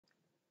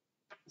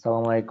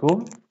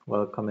Assalamualaikum,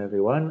 welcome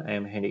everyone. I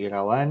am Hendy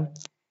Irawan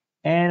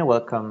and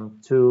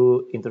welcome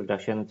to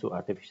Introduction to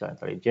Artificial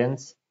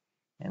Intelligence.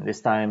 And this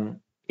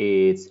time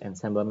it's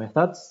Ensemble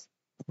methods.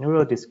 And we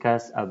will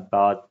discuss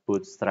about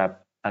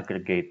Bootstrap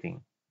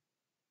aggregating.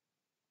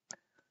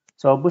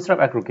 So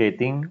Bootstrap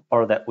aggregating,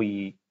 or that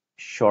we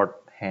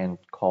shorthand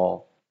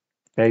call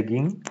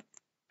bagging.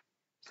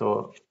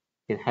 So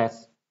it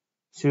has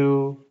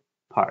two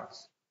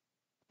parts,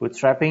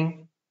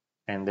 bootstrapping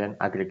and then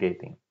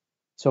aggregating.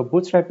 So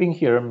bootstrapping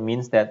here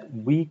means that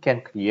we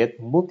can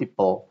create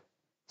multiple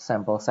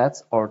sample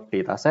sets or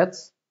data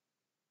sets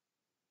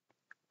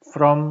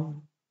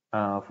from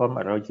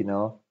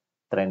original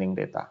training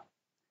data.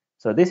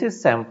 So this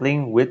is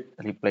sampling with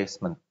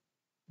replacement.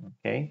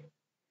 Okay,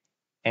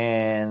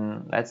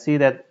 and let's see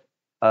that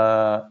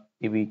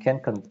if we can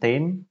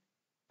contain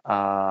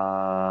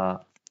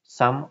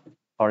some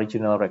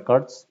original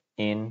records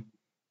in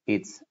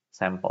its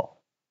sample.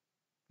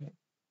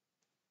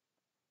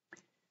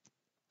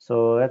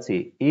 So let's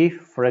see,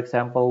 if for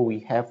example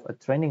we have a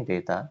training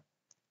data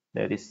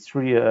that is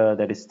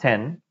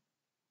 10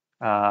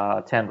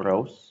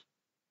 rows,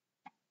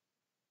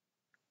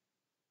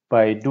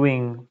 by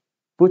doing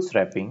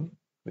bootstrapping,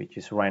 which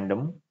is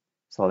random,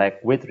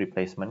 select with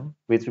replacement.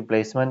 With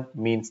replacement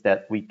means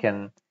that we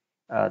can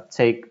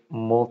take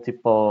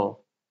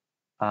multiple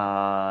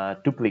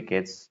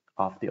duplicates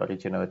of the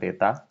original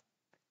data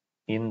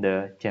in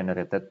the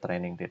generated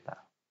training data.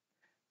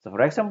 So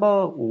for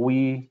example,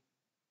 we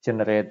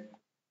generate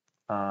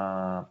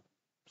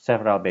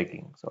several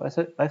baggings. So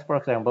let's for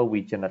example,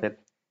 we generate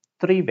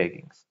 3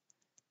 baggings.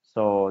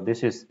 So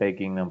this is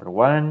bagging number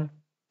 1,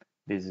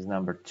 this is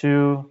number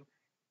 2,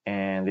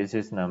 and this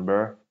is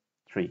number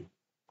 3.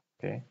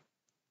 Okay.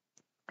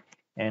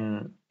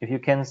 And if you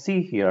can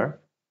see here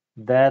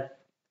that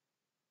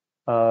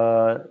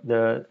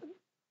the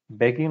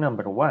bagging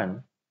number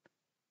 1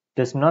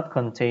 does not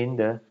contain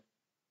the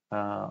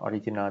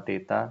original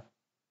data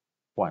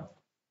 1.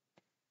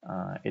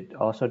 It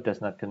also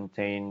does not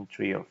contain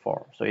 3 or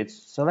 4. So it's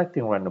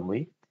selecting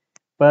randomly,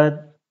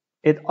 but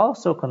it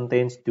also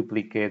contains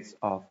duplicates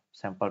of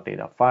sample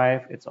data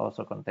 5. It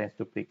also contains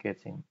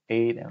duplicates in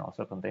 8 and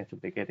also contains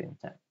duplicate in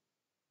 10.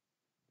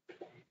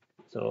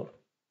 So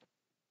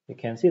you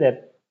can see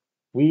that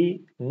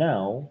we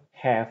now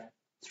have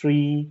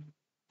 3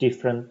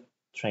 different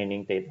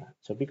training data.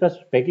 So because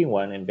bagging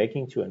 1 and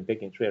bagging 2 and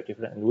bagging 3 are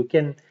different, and we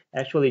can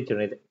actually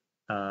generate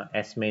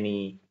as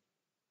many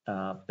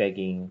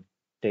bagging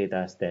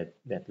data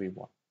that we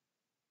want.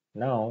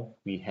 Now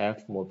we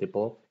have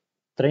multiple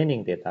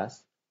training data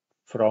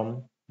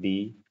from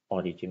the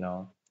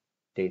original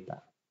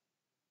data.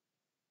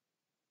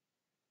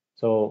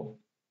 So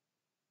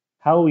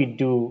how we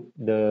do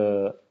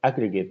the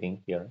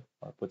aggregating here,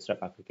 or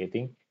bootstrap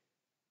aggregating.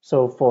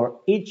 So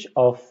for each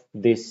of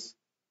this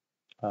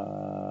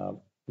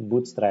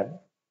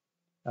bootstrap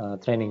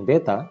training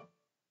data,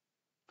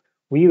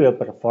 we will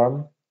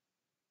perform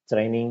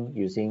training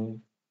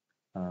using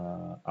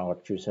our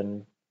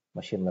chosen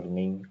machine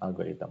learning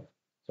algorithm.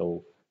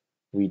 So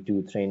we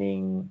do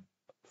training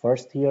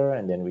first here,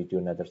 and then we do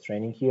another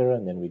training here,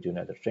 and then we do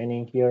another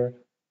training here.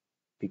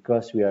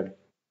 Because we are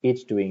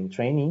each doing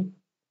training,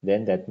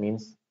 then that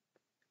means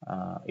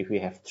if we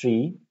have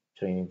 3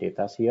 training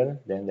data here,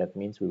 then that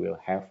means we will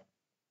have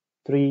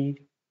 3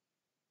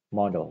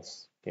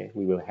 models. Okay,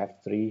 we will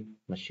have 3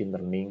 machine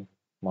learning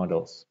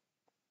models.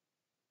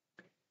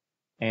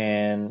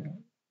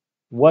 And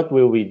what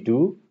will we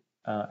do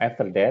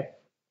after that?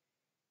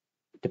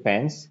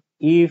 Depends.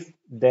 If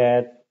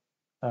that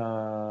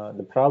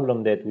the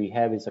problem that we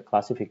have is a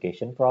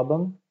classification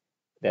problem,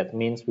 that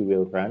means we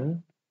will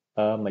run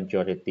a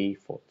majority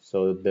vote.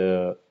 So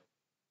the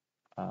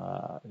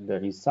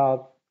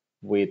result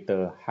with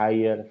the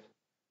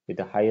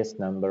highest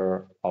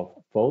number of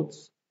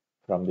votes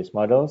from these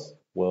models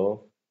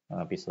will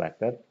be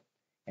selected.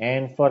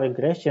 And for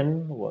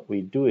regression, what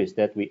we do is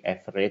that we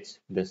average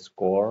the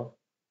score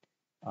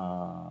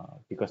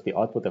because the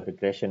output of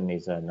regression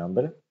is a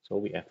number, so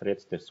we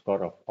average the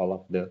score of all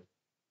of the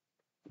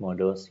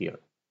models here.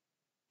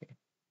 Okay.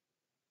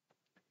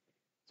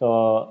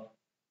 So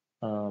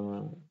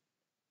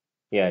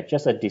yeah,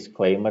 just a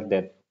disclaimer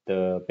that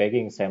the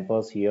bagging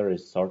samples here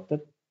is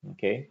sorted.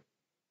 Okay,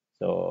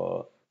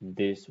 so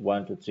this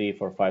 1 2 3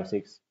 4 5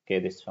 6, okay,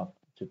 this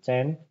to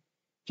 10,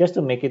 just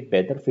to make it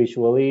better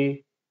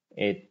visually.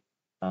 It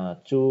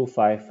 2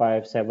 5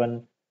 5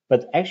 7,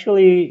 but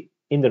actually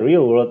in the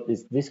real world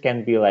this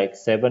can be like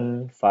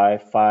 7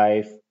 5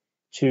 5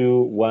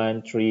 2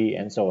 1 3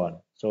 and so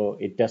on. So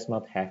it does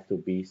not have to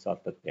be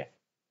sorted yet.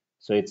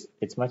 So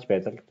it's much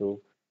better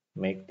to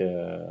make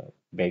the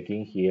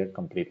bagging here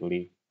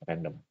completely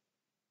random.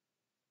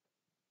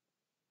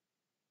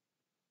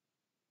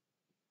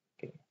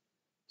 Okay,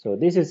 so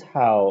this is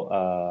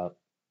how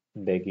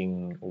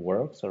bagging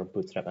works, or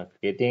bootstrap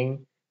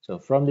aggregating. So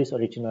from this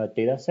original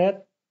data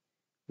set,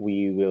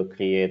 we will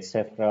create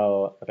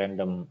several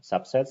random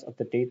subsets of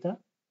the data,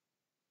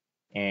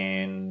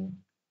 and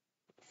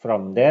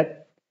from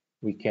that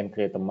we can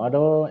create a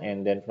model,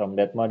 and then from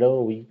that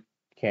model we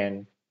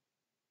can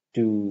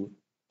do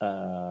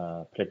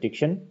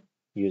prediction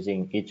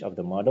using each of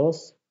the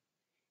models.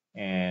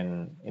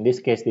 And in this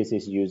case, this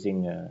is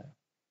using a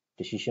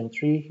decision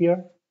tree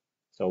here.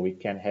 So we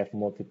can have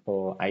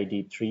multiple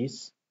ID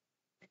trees,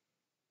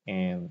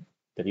 and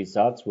the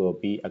results will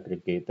be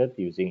aggregated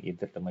using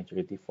either the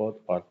majority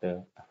vote or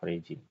the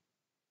averaging.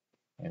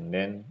 And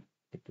then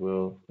it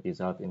will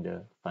result in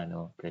the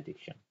final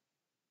prediction.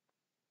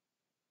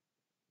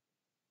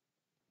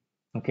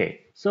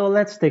 Okay, so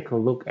let's take a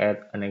look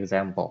at an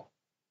example.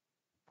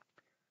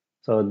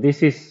 So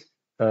this is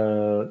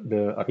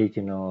the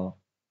original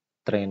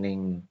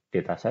training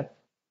dataset.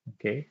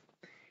 Okay,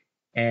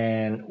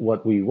 and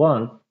what we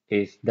want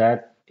is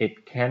that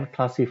it can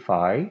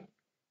classify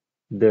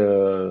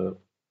the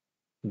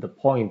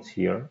points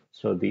here.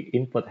 So the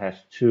input has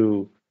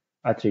two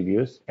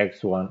attributes,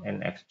 x1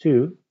 and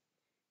x2,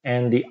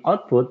 and the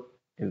output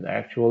is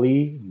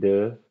actually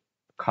the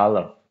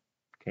color.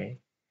 Okay,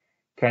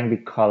 can be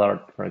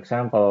colored. For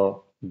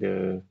example,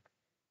 the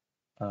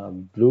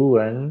blue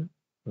one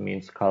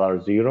means color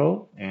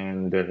 0,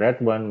 and the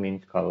red one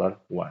means color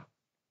 1.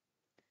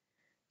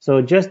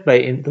 So just by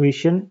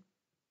intuition,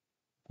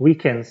 we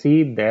can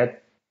see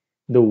that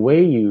the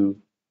way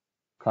you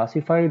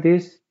classify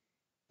this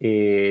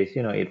is,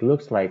 it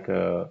looks like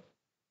a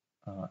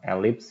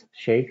ellipse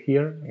shape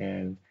here,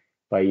 and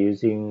by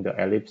using the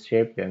ellipse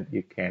shape, then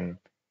you can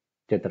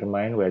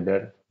determine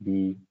whether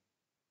the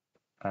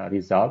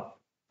result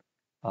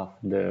of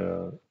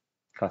the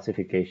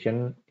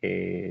classification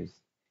is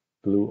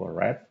blue or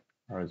red,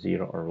 or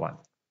 0 or 1.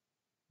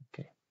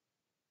 Okay.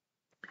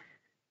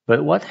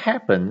 But what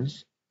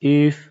happens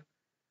if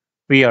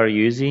we are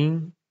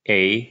using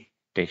a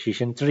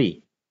decision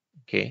tree?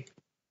 Okay.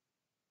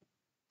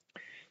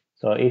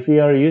 So if we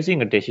are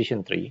using a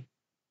decision tree,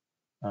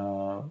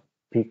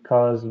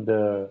 because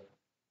the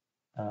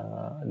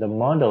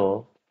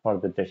model for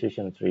the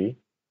decision tree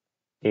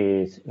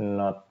is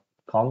not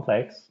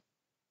complex,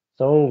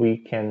 so we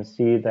can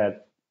see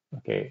that,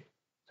 okay,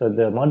 so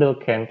the model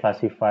can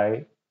classify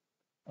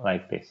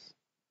like this.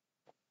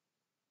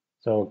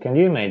 So can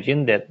you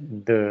imagine that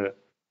the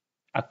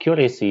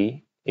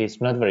accuracy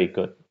is not very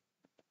good?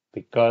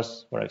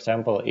 Because, for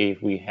example,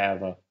 if we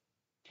have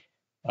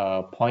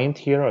a point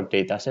here or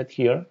data set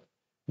here,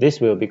 this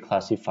will be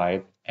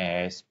classified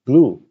as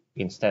blue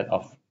instead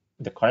of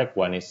the correct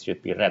one. It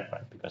should be red,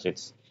 right? Because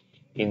it's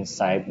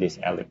inside this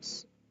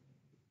ellipse.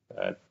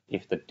 But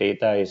if the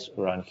data is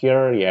around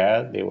here,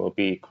 yeah, they will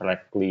be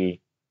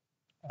correctly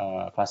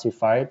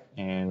classified.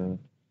 And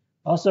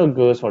also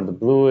goes for the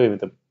blue. If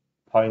the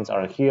points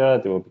are here,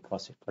 they will be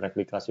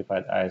correctly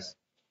classified as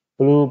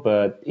blue.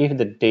 But if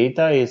the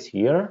data is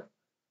here,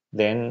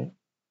 then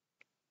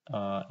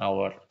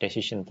our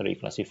decision tree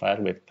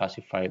classifier will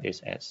classify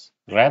this as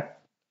red,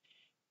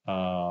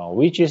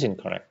 which is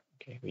incorrect.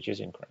 Okay, which is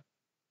incorrect.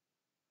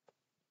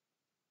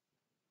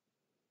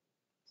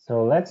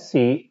 So let's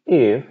see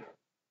if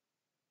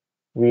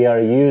we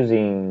are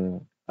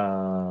using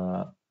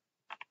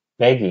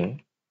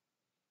bagging.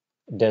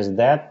 Does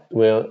that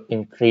will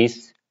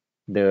increase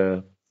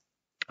the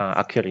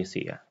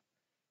accuracy? Yeah.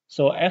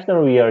 So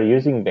after we are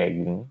using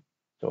bagging,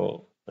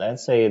 so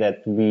let's say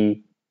that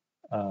we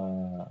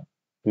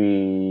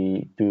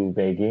do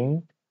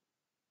bagging,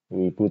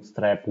 we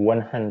bootstrap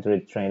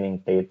 100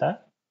 training data,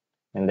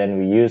 and then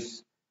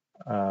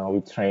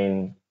we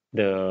train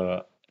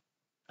the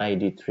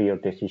ID tree or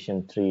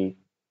decision tree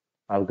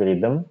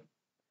algorithm.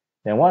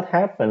 Then what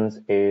happens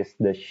is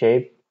the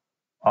shape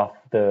of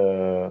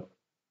the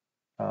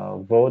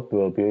vote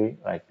will be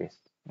like this.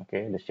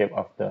 Okay, the shape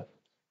of the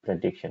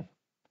prediction.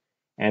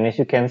 And as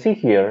you can see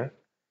here,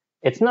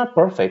 it's not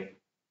perfect.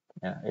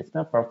 Yeah, it's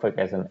not perfect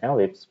as an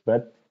ellipse,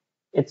 but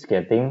it's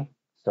getting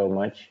so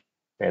much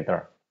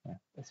better. Yeah,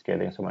 it's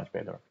getting so much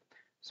better.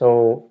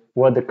 So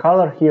what the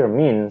color here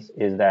means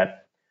is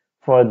that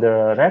for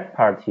the red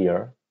part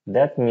here,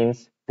 that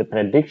means the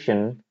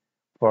prediction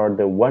for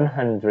the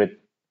 100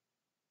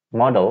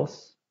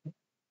 models,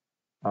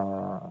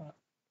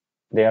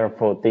 they are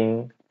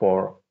voting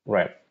for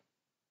red.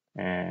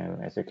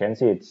 And as you can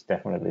see, it's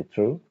definitely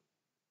true.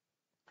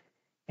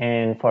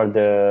 And for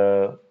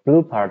the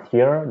blue part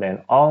here,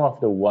 then all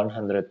of the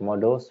 100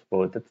 models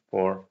voted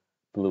for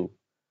blue.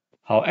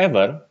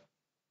 However,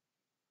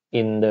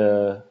 in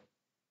the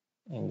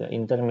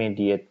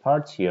intermediate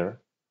parts here,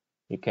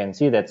 you can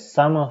see that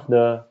some of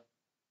the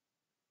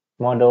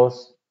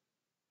models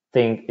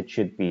think it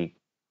should be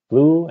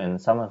blue,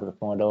 and some of the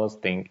models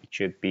think it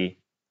should be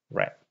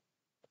red.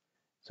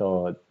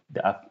 So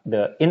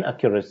the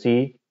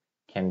inaccuracy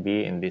can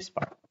be in this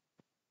part.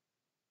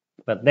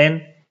 But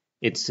then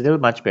it's still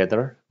much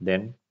better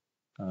than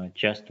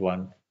just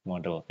one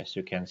model. As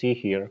you can see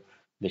here,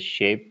 the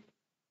shape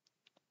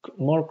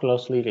more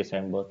closely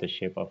resembles the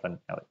shape of an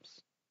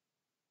ellipse.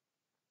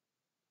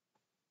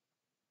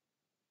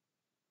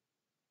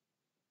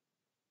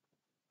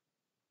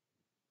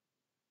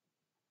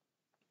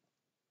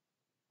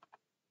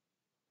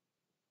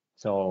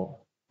 So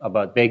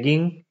about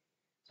bagging,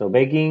 So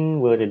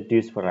bagging will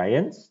reduce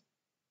variance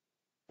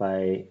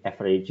by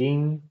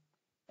averaging,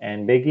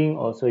 and bagging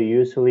also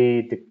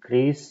usually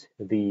decrease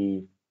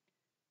the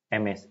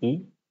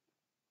MSE.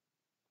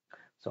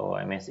 So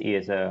MSE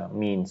is a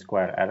mean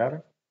square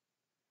error,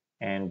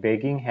 and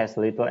bagging has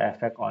little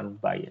effect on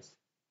bias.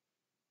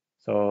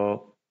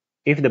 So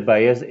if the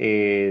bias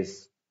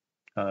is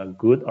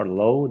good or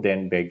low,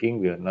 then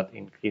bagging will not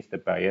increase the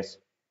bias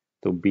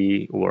to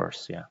be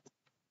worse. Yeah.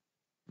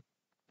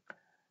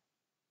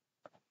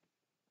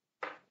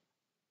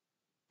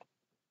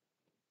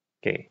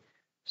 Okay.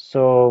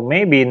 So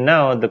maybe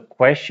now the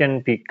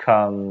question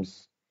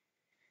becomes,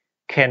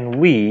 can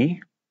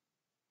we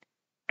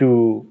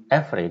do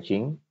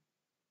averaging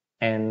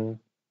and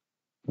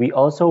we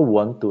also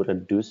want to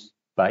reduce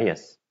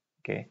bias?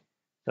 Okay.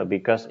 So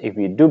because if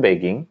we do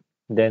bagging,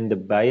 then the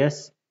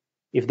bias,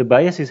 if the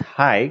bias is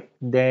high,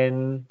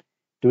 then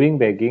doing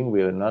bagging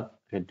will not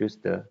reduce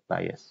the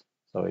bias.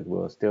 So it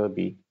will still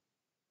be,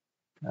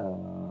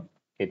 uh,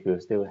 it will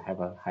still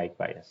have a high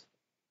bias,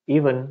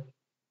 even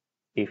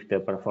if the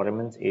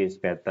performance is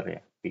better,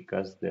 yeah,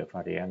 because the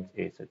variance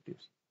is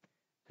reduced.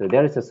 So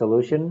there is a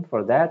solution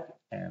for that,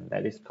 and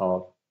that is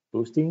called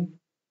boosting,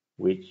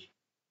 which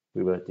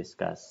we will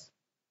discuss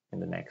in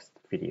the next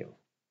video.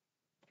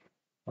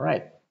 All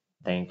right.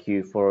 Thank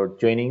you for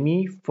joining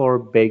me for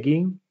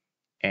begging,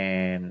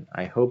 and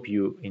I hope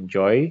you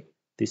enjoy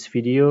this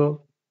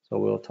video. So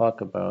we'll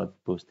talk about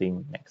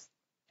boosting next.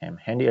 I'm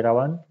Hendy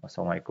Irawan.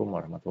 Wassalamualaikum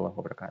warahmatullahi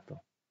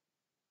wabarakatuh.